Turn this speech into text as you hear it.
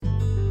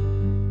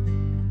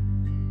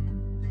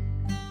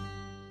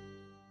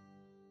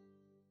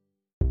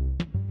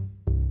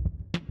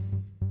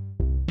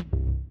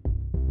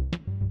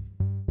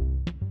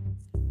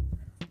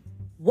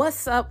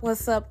What's up,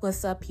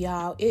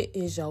 y'all? It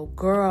is your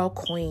girl,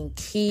 Queen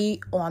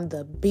Key, on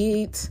the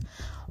beat.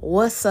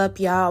 What's up,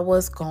 y'all?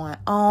 What's going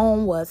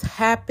on? What's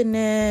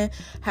happening?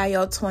 How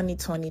your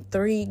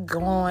 2023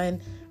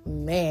 going?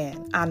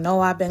 Man, I know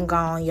I've been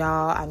gone,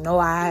 y'all. I know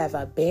I have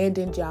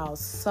abandoned y'all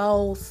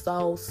so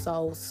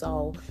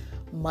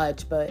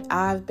much, but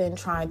I've been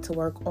trying to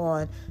work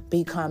on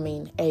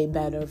becoming a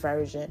better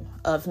version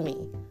of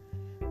me.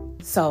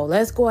 So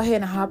let's go ahead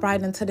and hop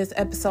right into this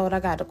episode. I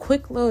got a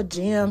quick little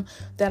gem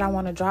that I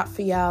want to drop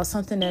for y'all,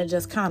 something that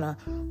just kind of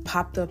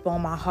popped up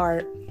on my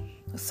heart.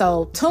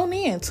 So tune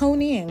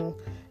in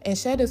and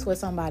share this with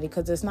somebody,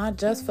 because it's not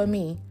just for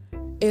me,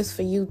 it's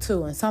for you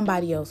too, and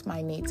somebody else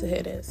might need to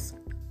hear this.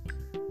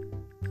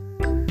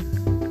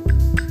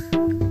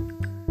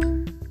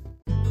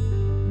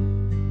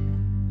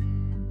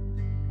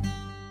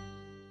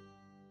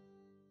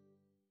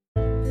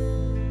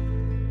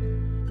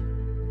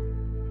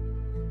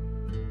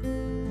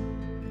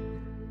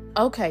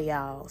 Okay,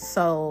 y'all,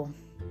 so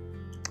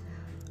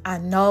I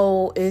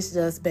know it's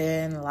just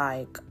been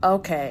like,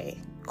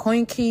 okay,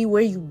 Queen Key,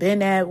 where you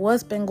been at?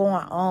 What's been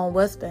going on?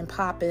 What's been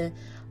popping?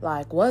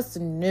 Like, what's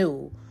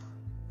new?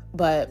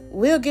 But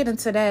we'll get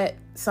into that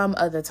some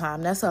other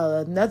time. That's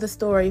another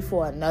story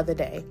for another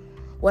day.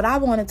 What I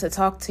wanted to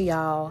talk to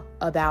y'all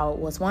about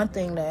was one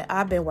thing that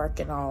I've been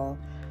working on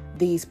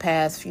these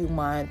past few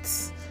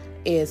months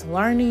is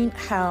learning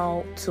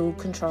how to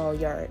control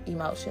your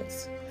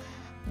emotions.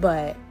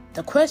 But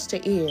the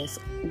question is,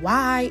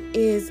 why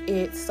is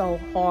it so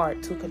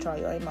hard to control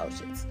your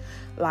emotions?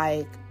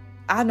 Like,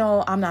 I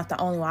know I'm not the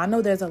only one. I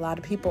know there's a lot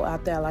of people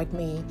out there like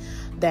me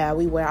that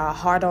we wear our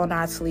heart on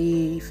our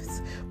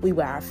sleeves. We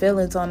wear our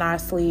feelings on our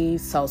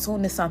sleeves. So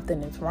soon as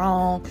something is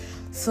wrong,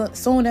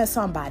 soon as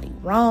somebody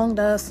wronged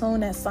us,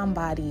 soon as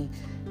somebody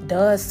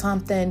does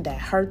something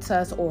that hurts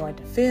us or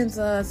defends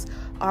us,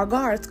 our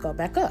guards go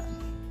back up.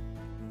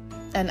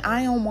 And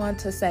I don't want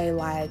to say,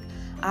 like,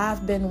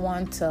 I've been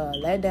one to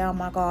let down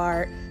my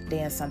guard,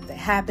 then something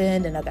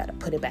happened and I got to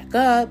put it back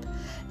up.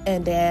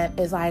 And then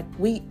it's like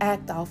we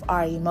act off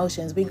our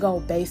emotions. We go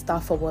based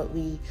off of what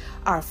we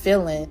are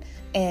feeling.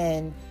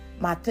 And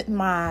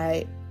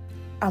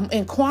I'm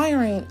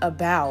inquiring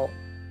about,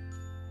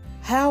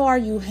 how are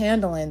you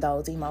handling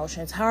those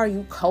emotions? How are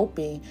you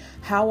coping?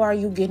 How are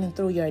you getting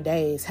through your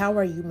days? How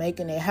are you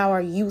making it? How are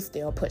you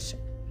still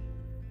pushing?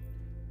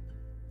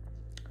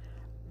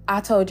 I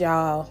told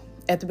y'all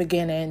at the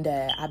beginning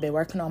that I've been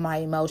working on my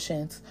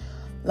emotions,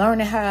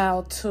 learning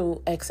how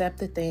to accept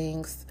the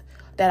things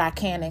that I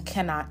can and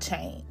cannot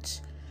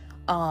change.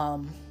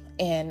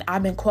 And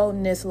I've been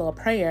quoting this little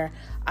prayer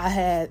I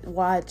had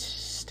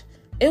watched.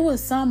 It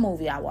was some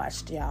movie I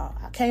watched, y'all.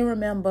 I can't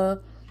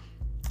remember.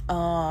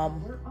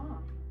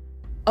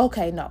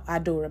 Okay, no, I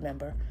do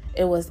remember.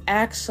 It was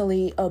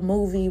actually a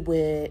movie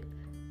with,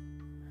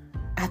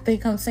 I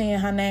think I'm saying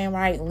her name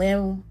right,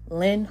 Lynn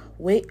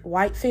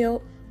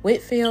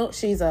Whitfield.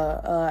 She's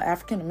a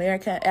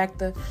African-American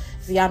actor.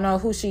 If y'all know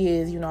who she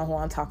is, you know who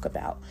I'm talking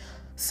about.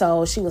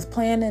 So she was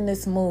playing in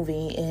this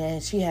movie,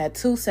 and she had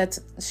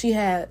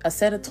a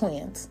set of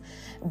twins,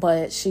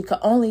 but she could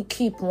only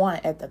keep one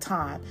at the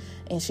time,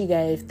 and she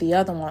gave the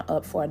other one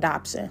up for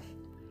adoption.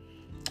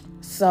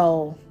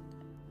 So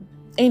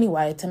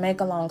anyway, to make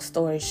a long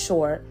story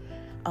short,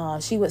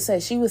 she was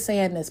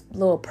saying this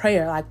little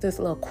prayer, like this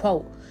little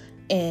quote,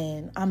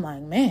 and I'm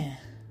like, man,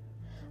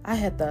 I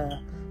had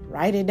to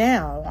write it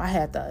down. I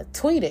had to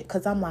tweet it,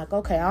 because I'm like,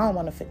 okay, I don't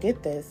want to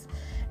forget this.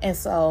 And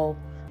so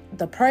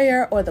the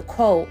prayer or the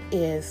quote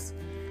is,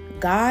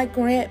 God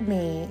grant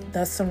me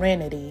the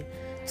serenity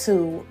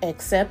to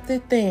accept the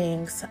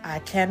things I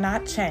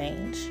cannot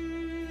change,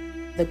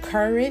 the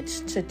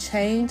courage to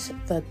change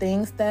the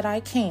things that I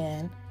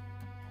can,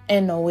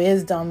 and the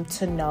wisdom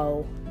to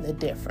know the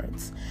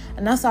difference.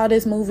 And I saw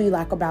this movie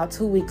like about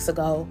 2 weeks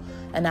ago,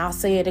 and I'll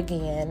say it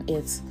again.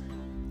 It's,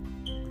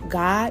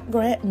 God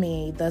grant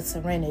me the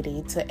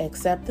serenity to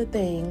accept the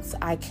things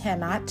I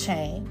cannot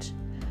change,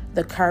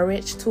 the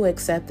courage to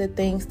accept the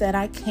things that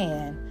I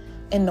can,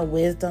 and the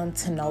wisdom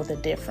to know the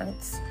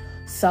difference.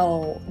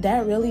 So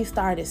that really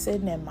started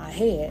sitting in my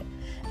head.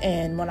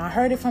 And when I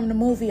heard it from the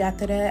movie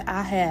after that,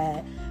 I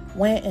had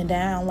went and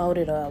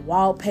downloaded a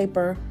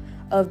wallpaper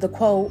of the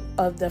quote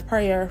of the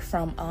prayer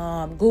from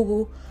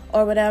Google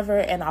or whatever,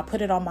 and I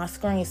put it on my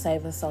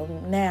screensaver. So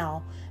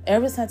now,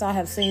 ever since I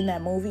have seen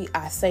that movie,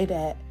 I say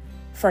that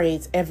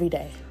phrase every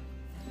day.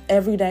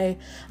 Every day.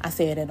 I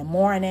say it in the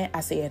morning.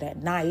 I say it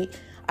at night.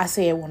 I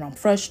say it when I'm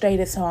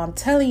frustrated. So I'm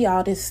telling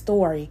y'all this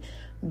story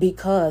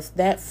because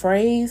that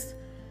phrase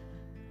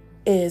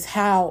is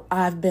how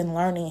I've been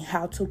learning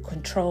how to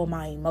control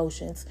my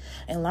emotions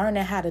and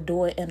learning how to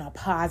do it in a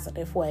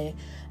positive way,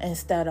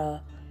 instead of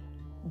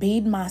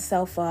beating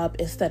myself up,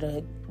 instead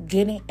of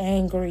getting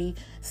angry,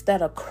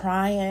 instead of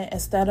crying,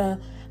 instead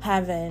of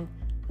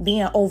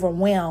being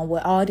overwhelmed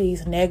with all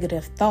these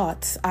negative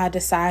thoughts. I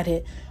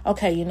decided,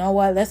 okay, you know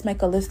what? Let's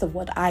make a list of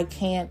what I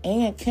can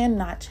and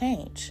cannot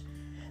change.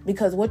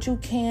 Because what you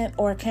can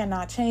or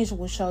cannot change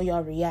will show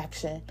your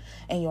reaction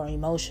and your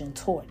emotion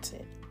towards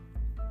it.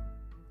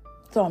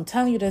 So I'm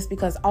telling you this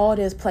because all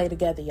this play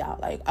together, y'all.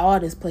 Like, all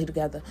this play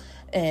together.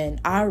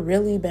 And I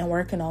really been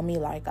working on me.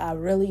 Like, I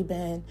really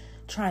been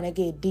trying to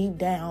get deep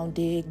down,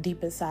 dig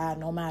deep inside,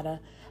 no matter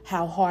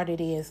how hard it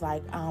is.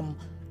 Like, I'm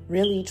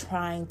really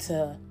trying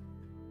to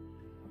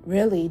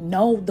really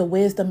know the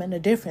wisdom and the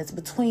difference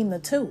between the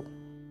two.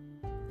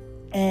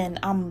 And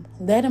I'm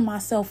letting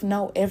myself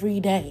know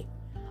every day.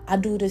 I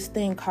do this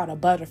thing called a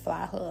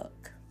butterfly hug.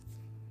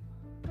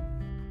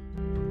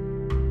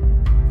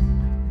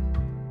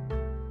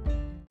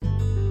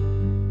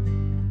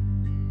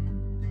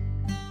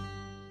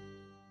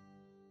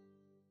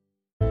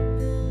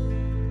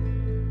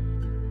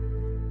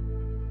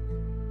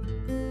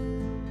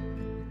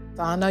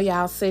 So I know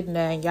y'all sitting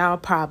there and y'all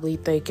probably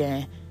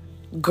thinking,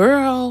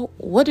 girl,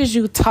 what is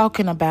you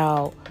talking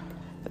about,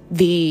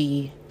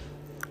 the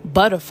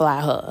butterfly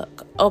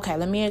hug? Okay,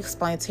 let me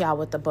explain to y'all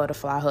what the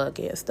butterfly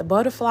hug is. The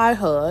butterfly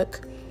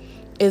hug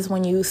is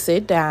when you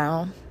sit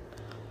down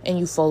and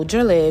you fold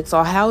your legs,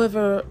 or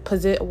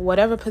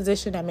whatever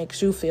position that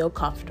makes you feel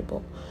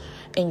comfortable,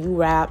 and you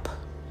wrap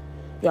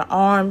your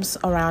arms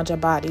around your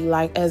body,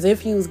 like as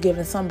if you was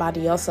giving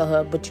somebody else a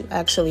hug, but you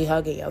actually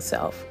hugging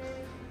yourself.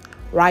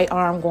 Right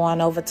arm going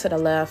over to the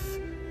left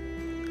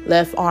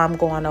arm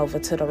going over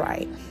to the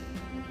right.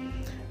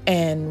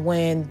 And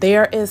when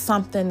there is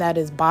something that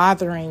is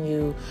bothering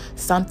you,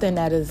 something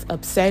that is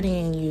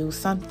upsetting you,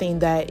 something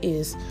that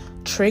is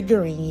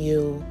triggering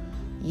you,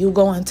 you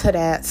go into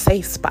that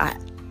safe spot.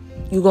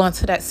 You go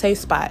into that safe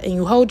spot and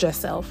you hold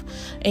yourself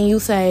and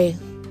you say,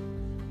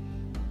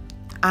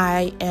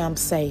 I am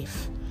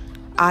safe.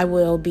 I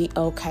will be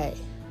okay.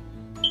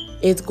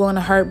 It's going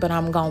to hurt, but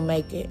I'm going to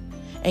make it.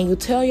 And you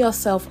tell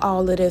yourself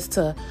all of this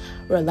to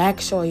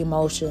relax your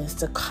emotions,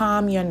 to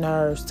calm your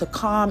nerves, to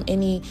calm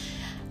any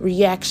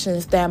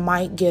reactions that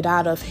might get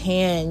out of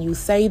hand. You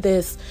say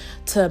this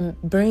to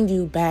bring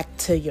you back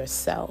to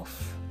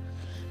yourself.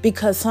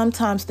 Because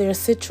sometimes there's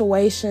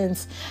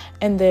situations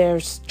and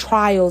there's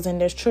trials and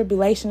there's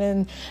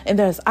tribulation and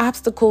there's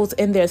obstacles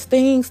and there's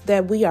things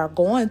that we are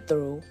going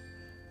through.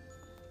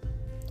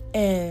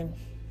 And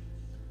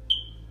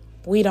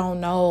we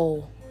don't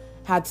know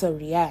how to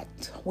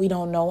react. We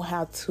don't know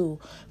how to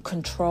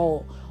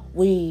control.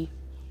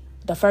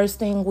 The first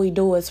thing we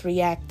do is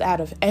react out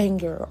of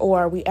anger,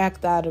 or we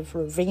act out of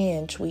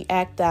revenge. We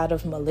act out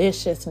of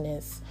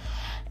maliciousness.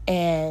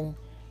 And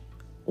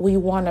we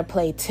want to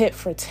play tit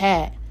for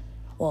tat.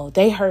 Well,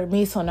 they hurt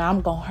me, so now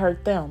I'm going to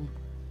hurt them.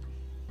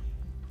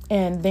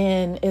 And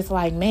then it's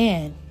like,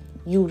 man,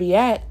 you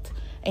react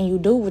and you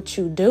do what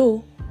you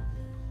do.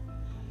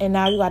 And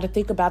now you got to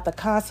think about the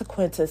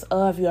consequences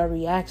of your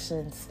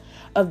reactions,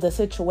 of the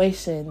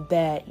situation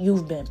that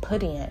you've been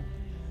put in.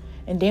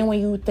 And then when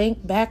you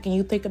think back and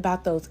you think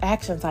about those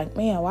actions, like,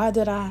 man, why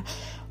did I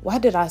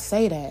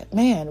say that?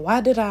 Man,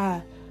 why did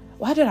I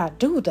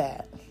do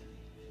that?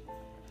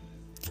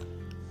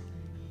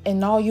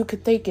 And all you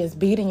could think is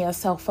beating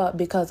yourself up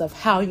because of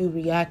how you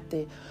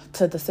reacted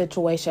to the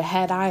situation.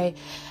 Had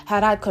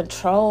I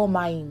controlled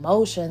my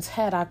emotions,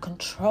 had I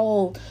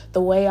controlled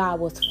the way I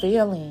was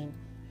feeling,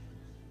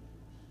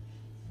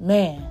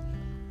 man,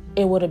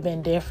 it would have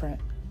been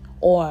different.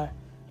 Or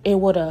it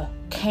would have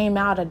came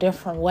out a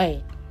different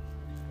way.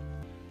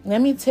 Let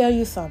me tell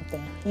you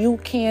something. You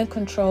can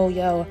control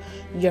your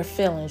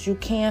feelings. You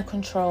can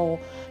control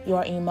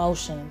your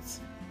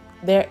emotions.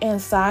 They're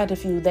inside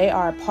of you. They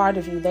are a part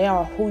of you. They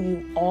are who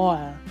you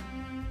are.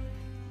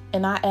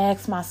 And I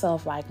ask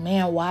myself, like,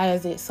 man, why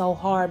is it so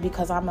hard?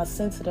 Because I'm a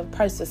sensitive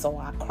person. So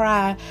I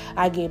cry,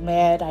 I get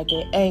mad, I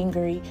get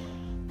angry,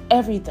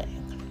 everything.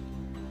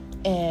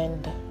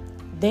 And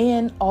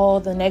then all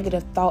the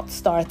negative thoughts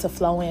start to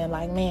flow in,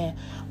 like, man,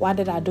 why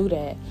did I do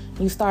that?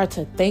 You start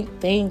to think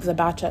things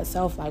about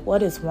yourself, like,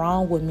 what is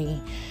wrong with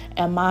me?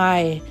 Am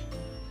I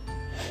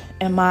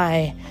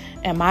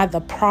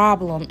the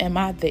problem? Am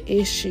I the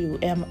issue?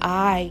 Am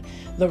I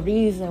the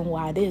reason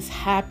why this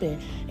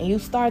happened? And you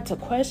start to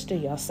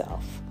question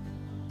yourself.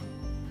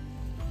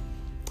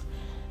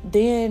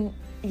 Then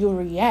you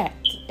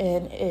react,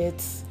 and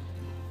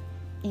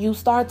you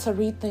start to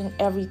rethink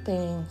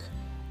everything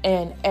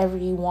and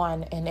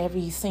everyone and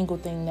every single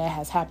thing that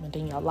has happened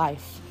in your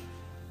life.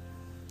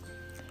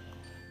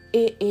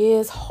 It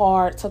is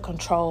hard to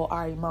control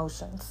our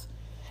emotions.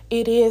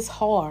 It is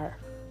hard.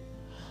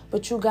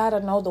 But you got to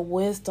know the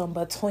wisdom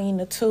between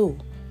the two.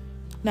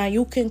 Now,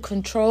 you can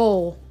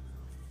control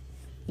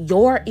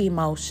your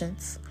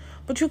emotions,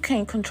 but you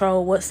can't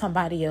control what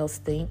somebody else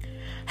thinks,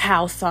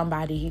 how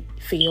somebody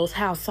feels,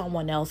 how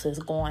someone else is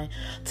going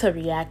to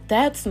react.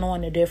 That's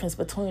knowing the difference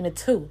between the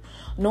two.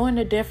 Knowing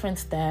the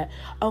difference that,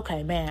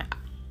 okay, man,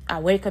 I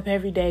wake up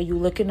every day, you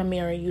look in the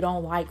mirror, you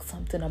don't like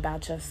something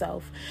about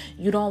yourself.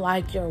 You don't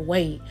like your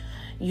weight.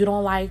 You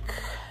don't like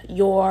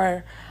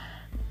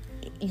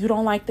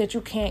that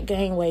you can't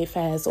gain weight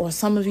fast. Or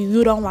some of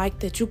you don't like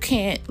that you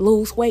can't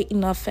lose weight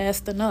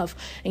fast enough.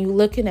 And you're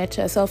looking at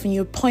yourself and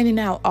you're pointing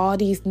out all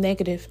these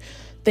negative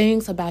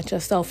things about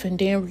yourself. And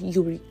then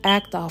you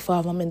react off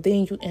of them. And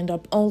then you end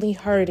up only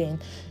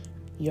hurting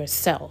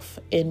yourself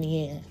in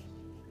the end.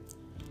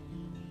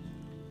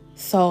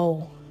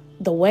 So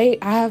the way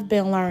I've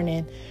been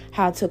learning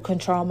how to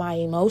control my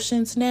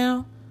emotions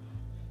now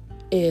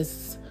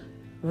is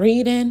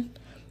reading,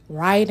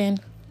 writing,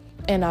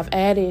 and I've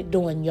added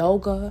doing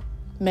yoga,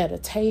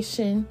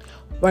 meditation,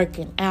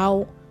 working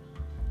out.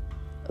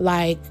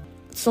 Like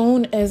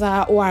soon as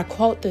I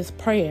quote this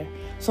prayer,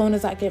 soon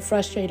as I get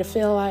frustrated,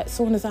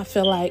 soon as I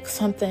feel like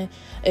something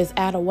is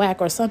out of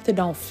whack or something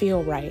don't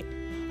feel right,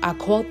 I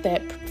quote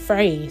that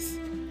phrase.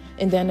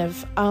 And then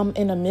if I'm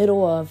in the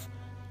middle of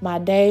my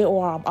day,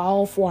 or I'm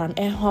off, or I'm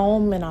at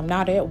home and I'm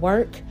not at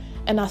work,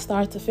 and I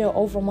start to feel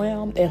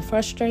overwhelmed and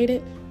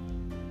frustrated,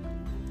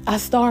 I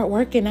start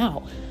working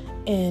out.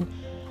 And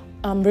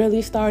I'm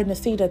really starting to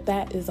see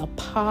that is a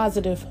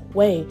positive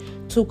way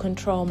to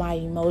control my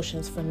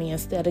emotions for me,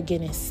 instead of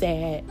getting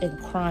sad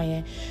and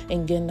crying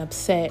and getting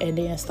upset and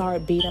then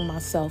start beating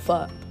myself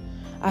up.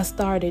 I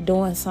started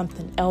doing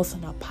something else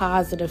in a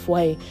positive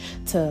way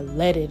to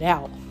let it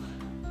out.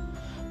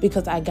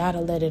 Because I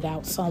gotta let it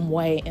out some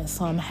way and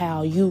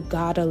somehow. You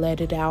gotta let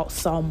it out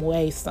some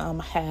way,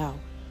 somehow.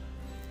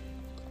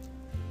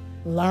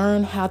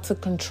 Learn how to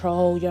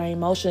control your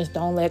emotions.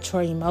 Don't let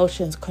your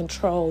emotions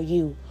control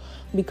you.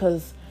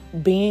 Because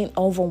being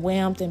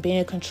overwhelmed and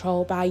being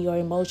controlled by your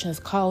emotions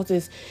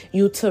causes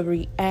you to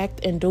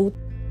react and do.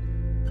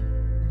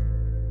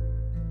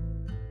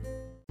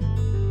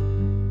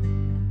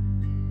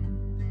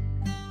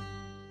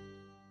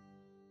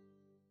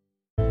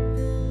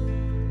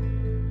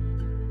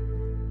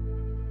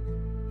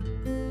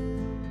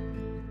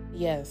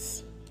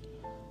 Yes.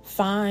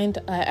 Find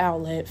an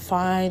outlet.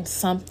 Find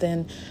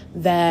something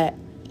that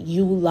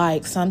you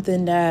like.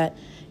 Something that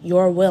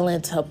you're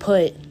willing to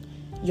put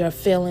your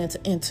feelings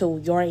into,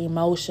 your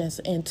emotions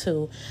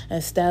into,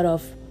 instead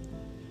of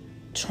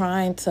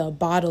trying to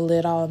bottle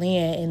it all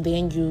in, and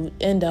then you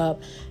end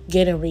up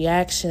getting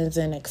reactions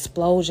and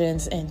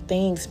explosions and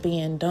things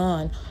being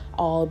done,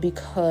 all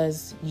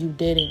because you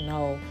didn't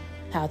know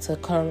how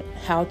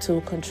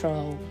to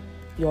control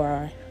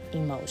your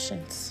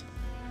emotions.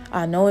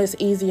 I know it's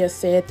easier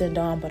said than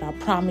done, but I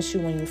promise you,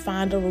 when you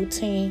find a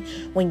routine,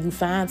 when you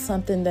find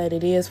something that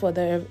it is,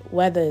 whether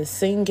it's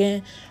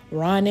singing,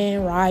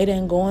 running,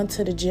 riding, going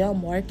to the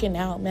gym, working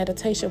out,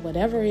 meditation,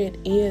 whatever it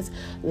is,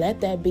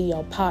 let that be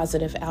your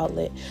positive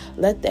outlet.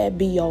 Let that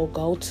be your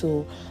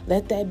go-to.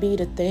 Let that be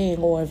the thing.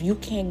 Or if you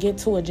can't get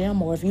to a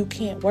gym, or if you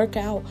can't work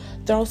out,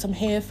 throw some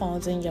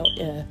headphones in your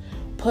ear.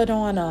 Put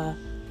on a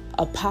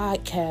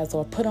podcast,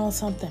 or put on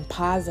something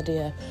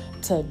positive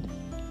to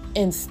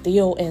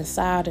instill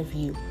inside of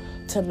you,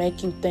 to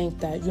make you think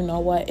that, you know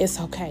what, it's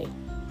okay.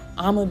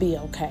 I'm going to be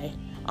okay.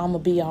 I'm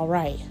going to be all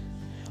right.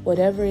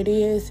 Whatever it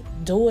is,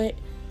 do it.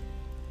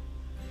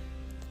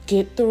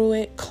 Get through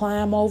it.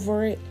 Climb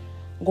over it.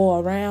 Go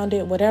around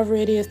it. Whatever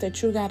it is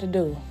that you got to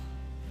do.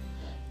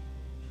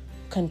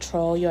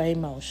 Control your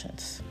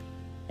emotions.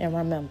 And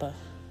remember,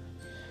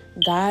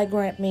 God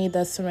grant me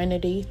the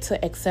serenity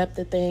to accept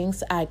the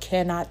things I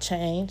cannot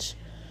change,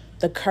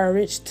 the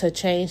courage to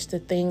change the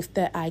things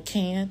that I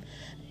can,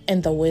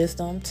 and the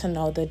wisdom to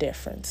know the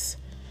difference.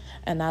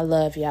 And I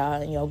love y'all.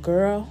 And your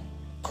girl,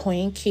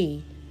 Queen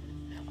Key,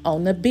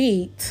 on the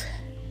beat,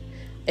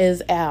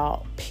 is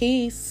out.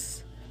 Peace.